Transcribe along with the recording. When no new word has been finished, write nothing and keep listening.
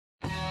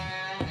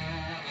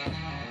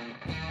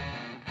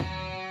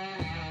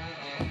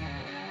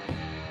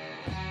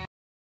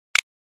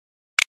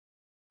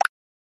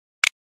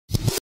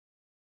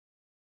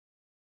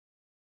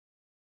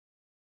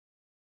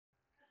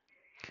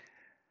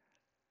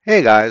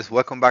Hey guys,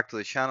 welcome back to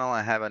the channel.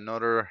 I have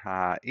another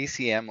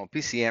ECM or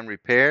PCM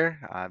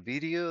repair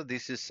video.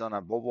 This is on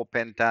a Volvo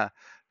Penta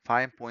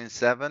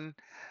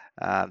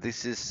 5.7.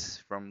 This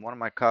is from one of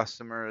my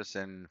customers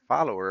and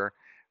follower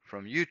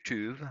from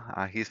YouTube.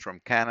 He's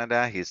from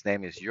Canada. His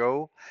name is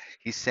Joe.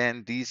 He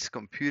sent this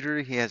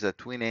computer. He has a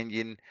twin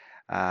engine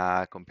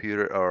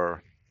computer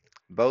or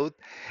boat,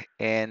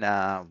 and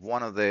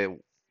one of the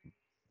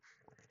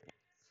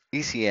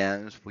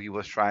ECMs he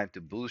was trying to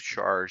boost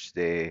charge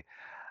the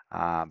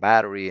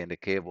battery and the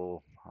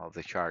cable of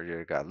the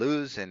charger got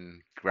loose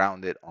and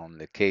grounded on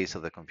the case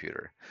of the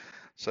computer.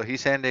 So he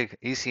sent the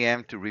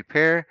ECM to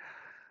repair.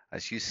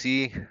 As you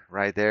see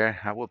right there,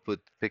 I will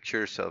put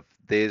pictures of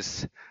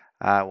this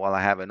while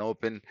I have it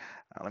open.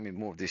 Let me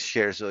move this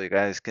chair so you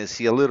guys can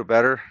see a little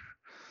better.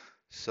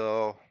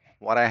 So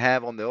what I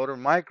have on the other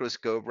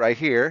microscope right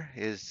here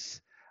is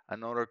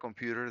another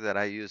computer that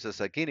I use as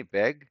a guinea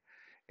pig,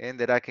 and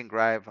that I can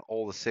grab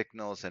all the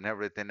signals and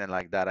everything, and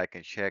like that I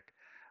can check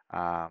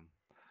um,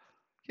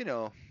 you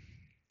know,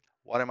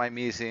 what am I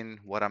missing,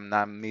 what I'm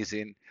not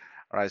missing.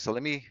 All right, so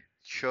let me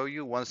show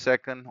you 1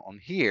 second on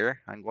here.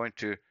 I'm going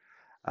to,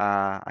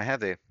 I have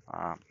the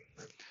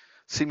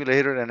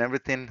simulator and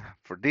everything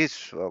for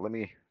this. Let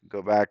me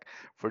go back.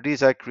 For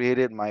this, I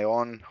created my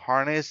own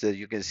harness that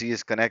you can see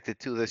is connected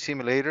to the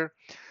simulator.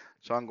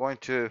 So I'm going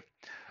to,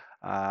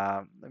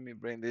 let me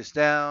bring this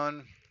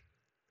down.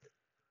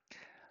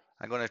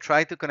 I'm going to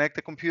try to connect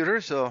the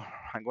computer. So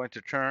I'm going to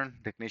turn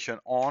the ignition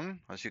on,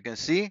 as you can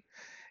see.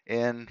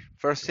 And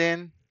first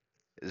thing,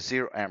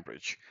 0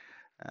 amperage.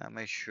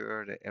 Make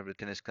sure that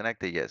everything is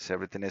connected. Yes,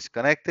 everything is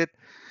connected.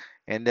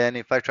 And then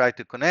if I try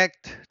to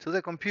connect to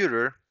the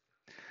computer,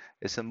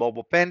 it's in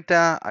Volvo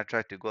Penta. I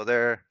try to go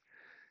there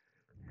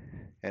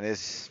and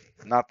it's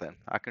nothing.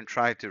 I can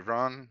try to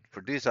run.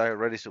 For this, I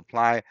already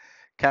supply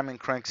cam and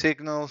crank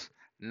signals.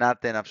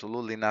 Nothing,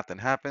 absolutely nothing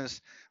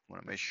happens. I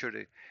want to make sure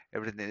that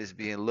everything is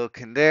being looked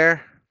in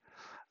there.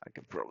 I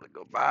can probably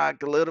go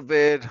back a little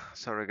bit.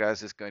 Sorry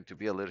guys, it's going to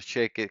be a little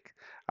shaky.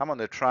 I'm on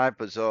the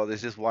tripod, so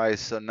this is why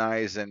it's so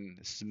nice and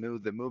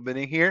smooth the movement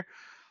in here.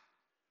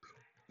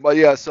 But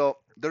yeah, so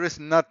there is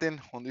nothing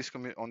on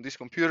this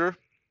computer.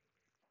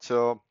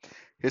 So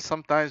it's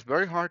sometimes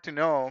very hard to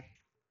know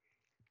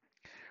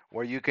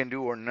what you can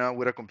do or not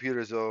with a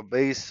computer. So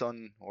based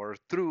on or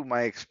through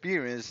my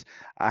experience,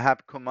 I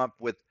have come up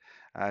with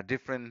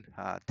different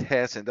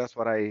tests, and that's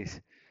what I.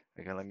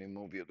 Okay, let me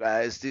move you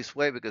guys this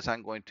way because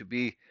I'm going to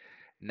be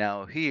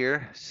now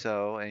here.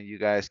 So and you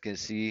guys can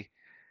see.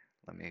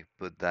 Let me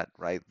put that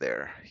right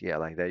there. Yeah,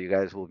 like that. You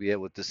guys will be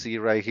able to see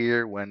right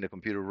here when the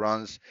computer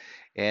runs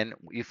and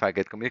if I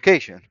get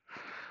communication.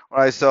 All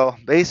right, so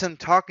based on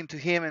talking to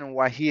him and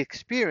what he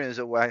experienced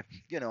or what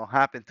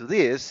happened to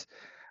this,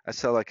 I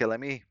said, okay, let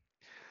me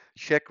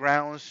check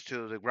rounds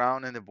to the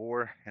ground and the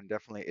board, and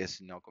definitely is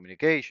no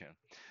communication.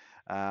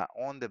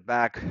 On the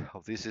back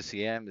of this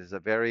CCM is a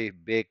very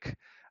big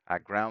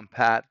ground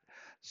pad.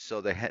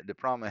 So the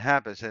problem that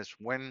happens is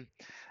when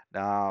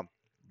uh,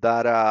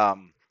 that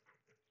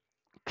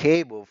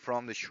cable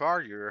from the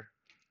charger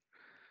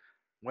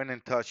went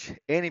and touched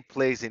any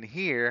place in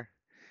here,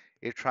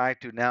 it tried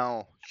to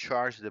now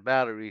charge the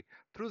battery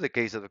through the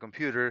case of the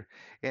computer,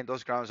 and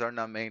those grounds are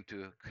not meant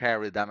to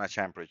carry that much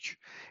amperage.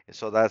 And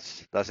so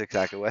that's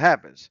exactly what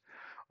happens.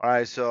 All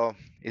right, so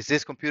is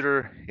this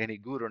computer any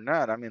good or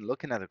not? I mean,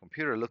 looking at the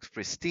computer, it looks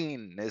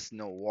pristine. There's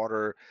no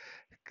water.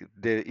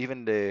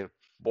 Even the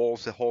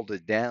balls that hold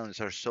it down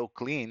are so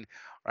clean.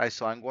 All right,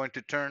 so I'm going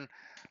to turn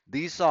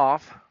these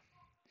off,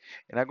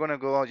 and I'm going to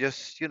go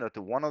just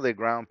to one of the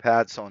ground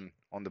pads on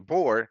the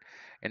board,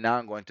 and now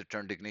I'm going to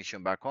turn the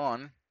ignition back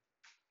on.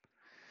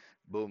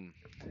 Boom.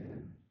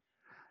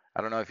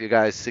 I don't know if you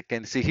guys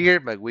can see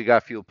here, but we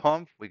got fuel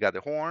pump, we got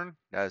the horn,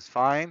 that's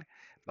fine,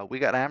 but we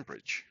got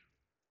amperage.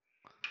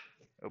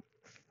 Oh,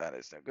 that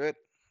is not good.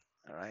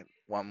 All right,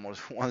 one more,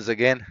 once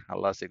again, I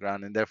lost the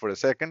ground in there for a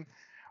second.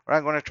 All right,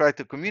 I'm going to try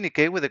to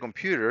communicate with the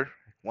computer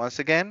once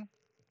again,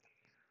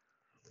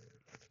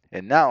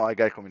 and now I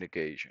got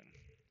communication.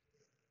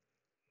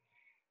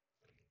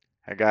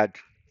 I got,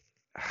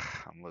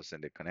 I'm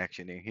losing the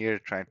connection in here,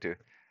 trying to,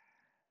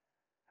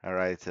 all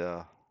right,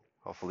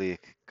 hopefully it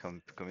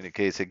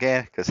communicates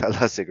again because I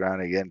lost the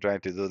ground again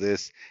trying to do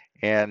this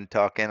and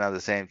talking at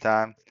the same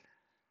time.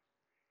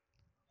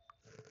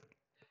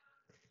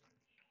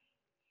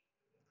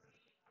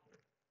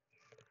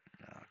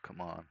 Oh, come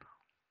on.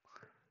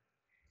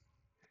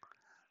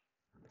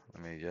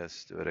 Let me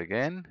just do it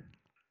again.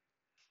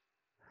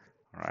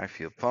 All right,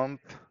 fuel pump.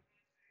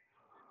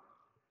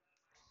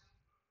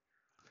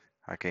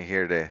 I can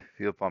hear the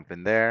fuel pump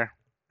in there.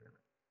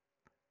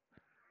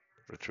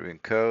 Retrieving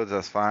codes,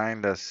 that's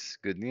fine. That's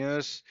good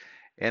news.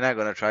 And I'm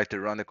gonna try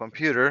to run the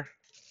computer.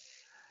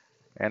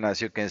 And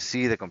as you can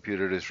see, the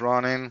computer is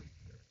running.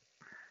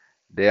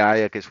 The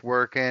IAC is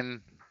working.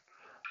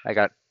 I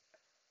got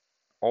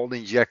all the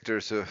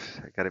injectors, so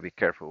I gotta be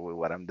careful with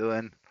what I'm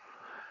doing.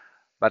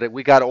 But if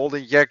we got all the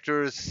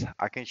injectors,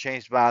 I can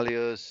change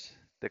values.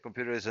 The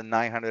computer is at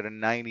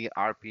 990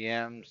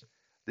 RPMs.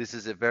 This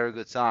is a very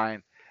good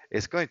sign.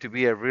 it's going to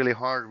be a really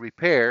hard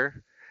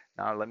repair.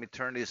 Now let me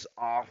turn this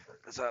off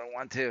because I don't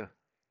want to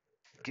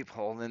keep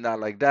holding that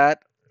like that.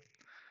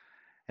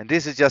 And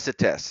this is just a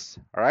test.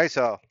 All right,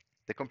 so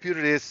the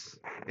computer is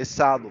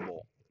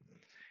solvable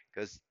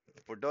because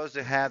for those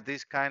that have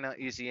these kind of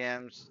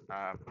ECMs,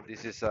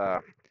 this is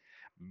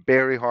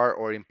very hard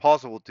or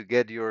impossible to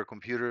get your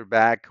computer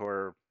back,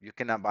 or you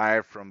cannot buy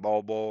it from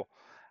Volvo.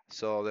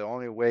 So the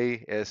only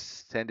way is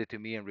send it to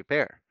me and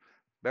repair.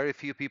 Very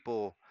few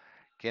people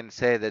can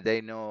say that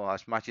they know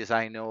as much as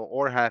I know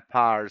or have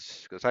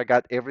parts because I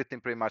got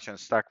everything pretty much on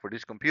stock for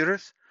these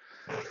computers.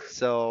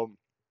 So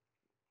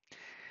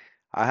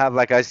I have,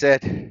 like I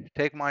said,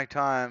 take my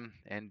time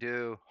and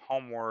do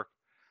homework.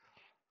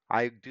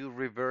 I do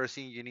reverse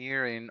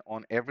engineering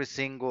on every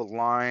single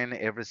line,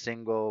 every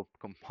single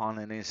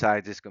component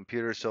inside this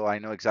computer, so I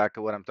know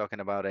exactly what I'm talking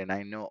about, and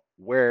I know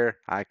where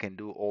I can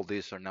do all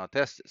this or now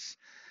test this.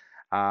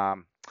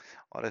 Um,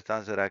 Other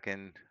times that I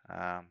can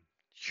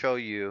show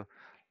you,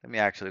 let me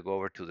actually go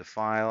over to the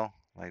file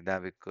like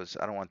that because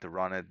I don't want to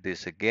run it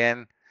this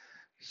again.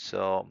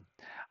 So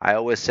I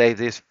always save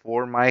this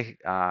for my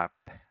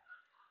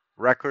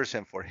records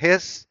and for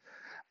his.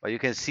 But you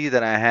can see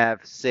that I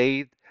have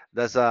saved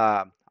that's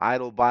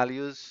idle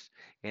values,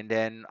 and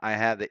then I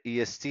have the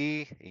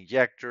EST,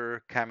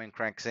 injector, cam and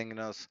crank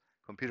signals,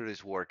 computer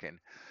is working.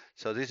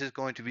 So this is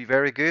going to be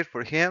very good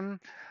for him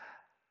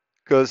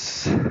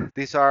because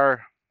these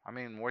are, I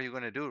mean, what are you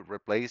going to do?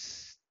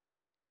 Replace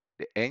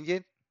the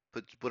engine?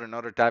 Put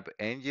another type of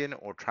engine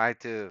or try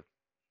to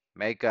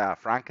make a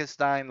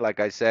Frankenstein, like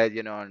I said,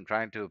 I'm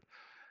trying to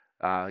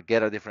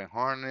get a different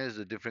harness,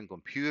 a different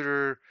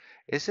computer.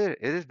 It's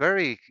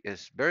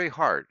very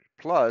hard.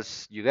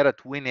 Plus, you got a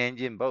twin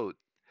engine boat.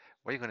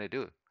 What are you gonna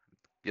do?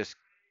 Just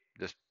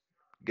just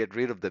get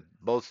rid of the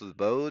both of the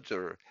boats,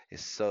 or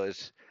it's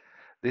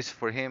this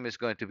for him is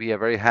going to be a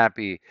very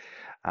happy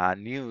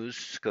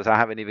news because I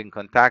haven't even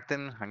contacted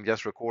him. I'm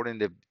just recording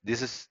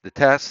this is the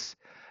test.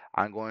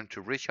 I'm going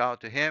to reach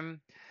out to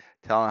him,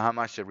 tell him how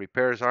much the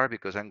repairs are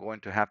because I'm going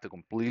to have to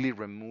completely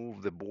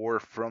remove the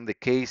board from the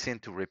casing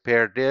to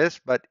repair this,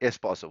 but it's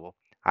possible.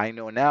 I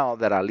know now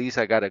that at least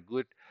I got a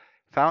good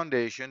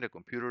foundation. The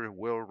computer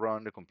will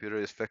run, the computer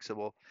is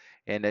fixable,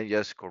 and then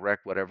just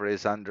correct whatever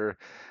is under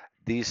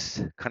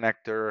this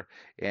connector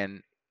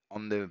and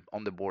on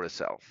the board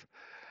itself.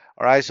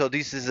 All right, so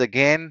this is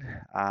again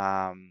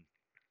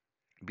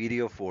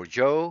video for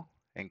Joe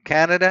in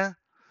Canada.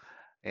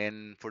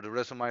 And for the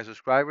rest of my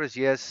subscribers,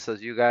 yes,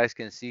 as you guys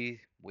can see,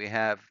 we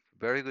have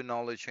very good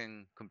knowledge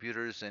in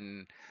computers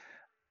and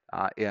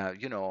yeah,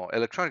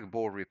 electronic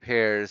board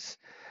repairs.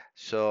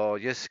 So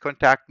just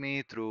contact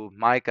me through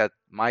Mike at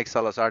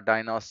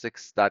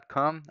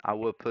MikeSalazarDiagnostics.com. I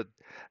will put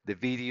the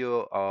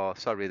video,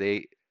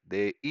 sorry,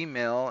 the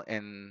email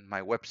and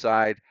my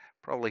website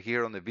probably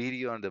here on the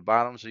video on the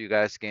bottom, so you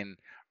guys can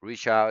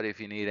reach out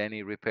if you need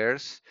any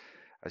repairs.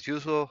 As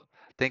usual,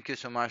 thank you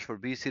so much for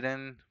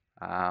visiting.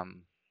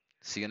 Um,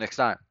 See you next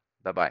time.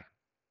 Bye bye.